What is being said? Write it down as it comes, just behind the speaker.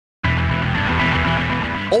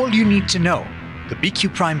All you need to know, the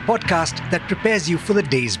BQ Prime podcast that prepares you for the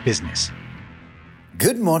day's business.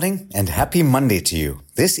 Good morning and happy Monday to you.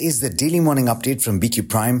 This is the Daily Morning Update from BQ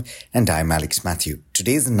Prime and I'm Alex Mathew.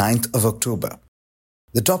 Today is the 9th of October.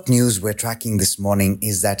 The top news we're tracking this morning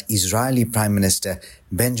is that Israeli Prime Minister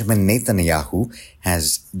Benjamin Netanyahu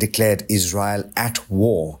has declared Israel at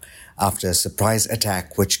war after a surprise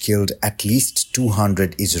attack which killed at least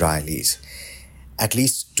 200 Israelis. At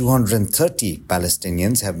least 230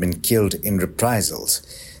 Palestinians have been killed in reprisals.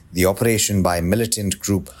 The operation by militant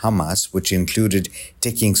group Hamas, which included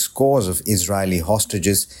taking scores of Israeli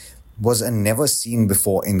hostages, was a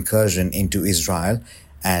never-seen-before incursion into Israel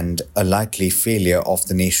and a likely failure of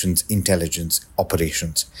the nation's intelligence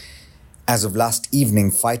operations. As of last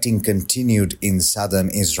evening, fighting continued in southern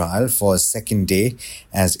Israel for a second day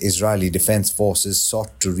as Israeli defense forces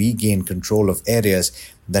sought to regain control of areas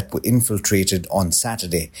that were infiltrated on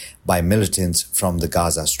Saturday by militants from the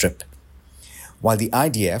Gaza Strip. While the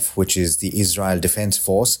IDF, which is the Israel Defense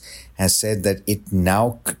Force, has said that it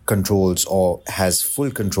now controls or has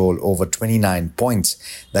full control over 29 points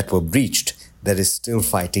that were breached, there is still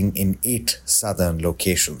fighting in 8 southern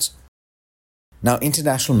locations. Now,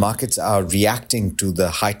 international markets are reacting to the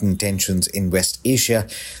heightened tensions in West Asia.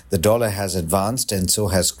 The dollar has advanced and so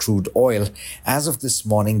has crude oil. As of this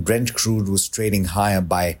morning, Brent crude was trading higher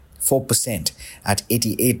by 4% at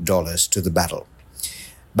 $88 to the barrel.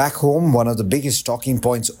 Back home, one of the biggest talking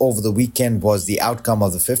points over the weekend was the outcome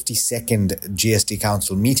of the 52nd GST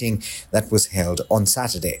Council meeting that was held on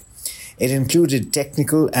Saturday. It included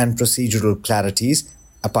technical and procedural clarities,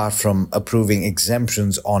 apart from approving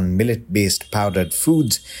exemptions on millet-based powdered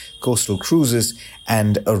foods, coastal cruises,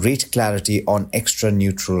 and a rate clarity on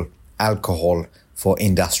extra-neutral alcohol for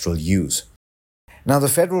industrial use. Now, the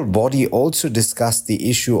federal body also discussed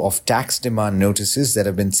the issue of tax demand notices that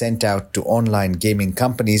have been sent out to online gaming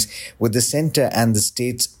companies, with the center and the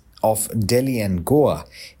states of Delhi and Goa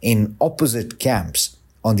in opposite camps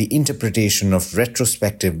on the interpretation of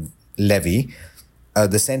retrospective levy.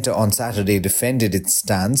 The centre on Saturday defended its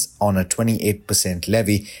stance on a 28%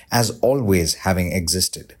 levy, as always having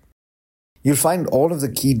existed. You'll find all of the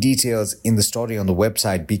key details in the story on the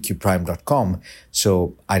website bqprime.com,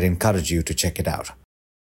 so I'd encourage you to check it out.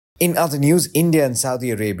 In other news, India and Saudi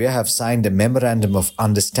Arabia have signed a memorandum of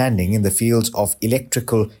understanding in the fields of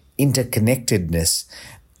electrical interconnectedness,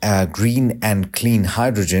 green and clean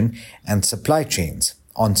hydrogen, and supply chains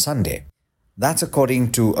on Sunday. That's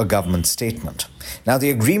according to a government statement. Now,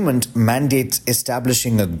 the agreement mandates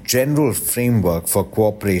establishing a general framework for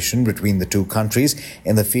cooperation between the two countries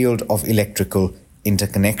in the field of electrical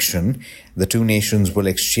interconnection. The two nations will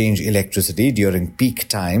exchange electricity during peak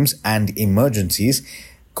times and emergencies,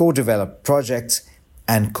 co-develop projects,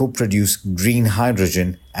 and co-produce green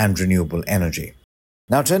hydrogen and renewable energy.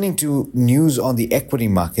 Now, turning to news on the equity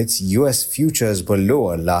markets, US futures were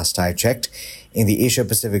lower last I checked. In the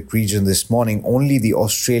Asia-Pacific region this morning, only the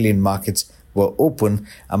Australian markets were open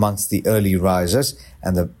amongst the early risers,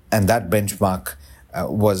 and that benchmark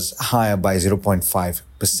was higher by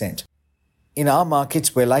 0.5%. In our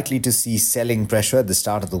markets, we're likely to see selling pressure at the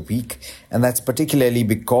start of the week, and that's particularly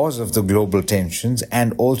because of the global tensions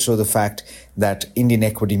and also the fact that Indian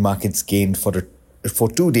equity markets gained for 2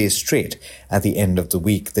 days straight at the end of the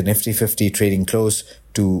week. The Nifty 50 trading close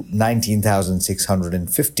to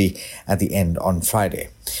 19,650 at the end on Friday.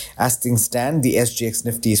 As things stand, the SGX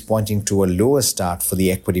Nifty is pointing to a lower start for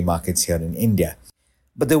the equity markets here in India.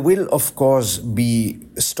 But there will, of course, be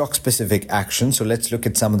stock-specific action, so let's look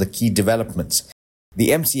at some of the key developments. The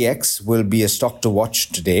MCX will be a stock to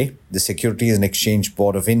watch today. The Securities and Exchange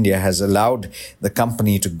Board of India has allowed the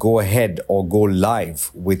company to go ahead or go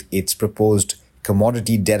live with its proposed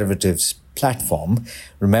commodity derivatives platform.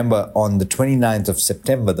 Remember, on the 29th of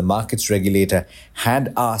September, the markets regulator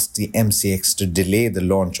had asked the MCX to delay the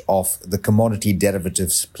launch of the commodity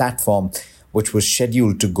derivatives platform, which was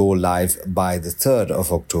scheduled to go live by the 3rd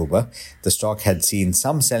of October. The stock had seen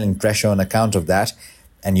some selling pressure on account of that,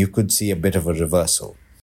 and you could see a bit of a reversal.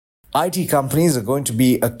 IT companies are going to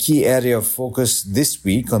be a key area of focus this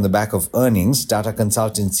week on the back of earnings. Tata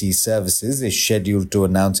Consultancy Services is scheduled to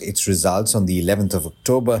announce its results on the 11th of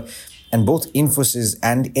October, and both Infosys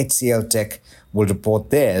and HCL Tech will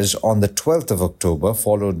report theirs on the 12th of October,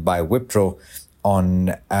 followed by Wipro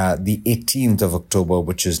on the 18th of October,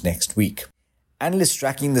 which is next week. Analysts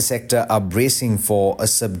tracking the sector are bracing for a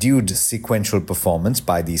subdued sequential performance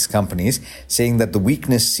by these companies, saying that the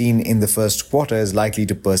weakness seen in the first quarter is likely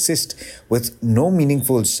to persist with no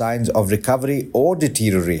meaningful signs of recovery or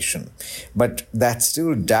deterioration, but that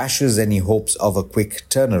still dashes any hopes of a quick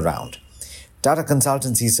turnaround. Tata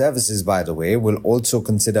Consultancy Services, by the way, will also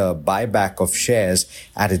consider a buyback of shares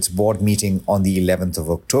at its board meeting on the 11th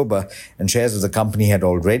of October, and shares of the company had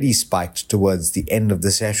already spiked towards the end of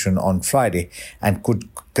the session on Friday and could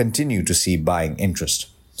continue to see buying interest.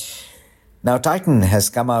 Now, Titan has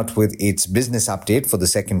come out with its business update for the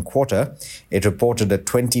second quarter. It reported a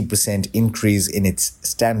 20% increase in its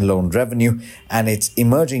standalone revenue, and its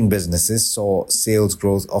emerging businesses saw sales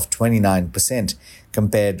growth of 29%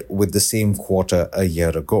 compared with the same quarter a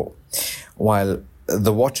year ago. While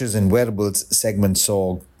the watches and wearables segment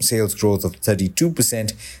saw sales growth of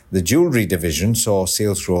 32%, the jewelry division saw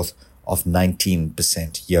sales growth of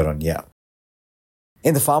 19% year on year.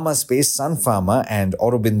 In the pharma space, Sun Pharma and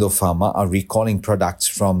Aurobindo Pharma are recalling products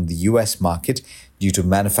from the US market due to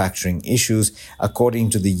manufacturing issues, according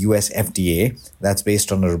to the US FDA. That's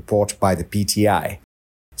based on a report by the PTI.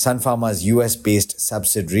 Sun Pharma's US-based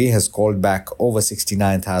subsidiary has called back over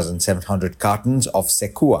 69,700 cartons of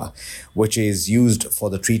Sequa, which is used for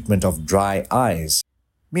the treatment of dry eyes.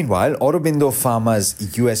 Meanwhile, Aurobindo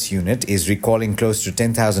Pharma's US unit is recalling close to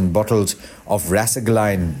 10,000 bottles of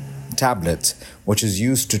Rasagiline tablets, which is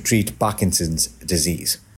used to treat Parkinson's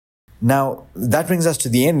disease. Now, that brings us to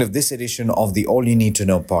the end of this edition of the All You Need to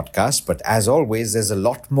Know podcast. But as always, there's a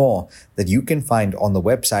lot more that you can find on the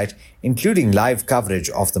website, including live coverage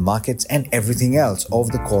of the markets and everything else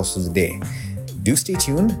over the course of the day. Do stay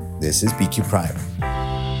tuned. This is BQ Prime.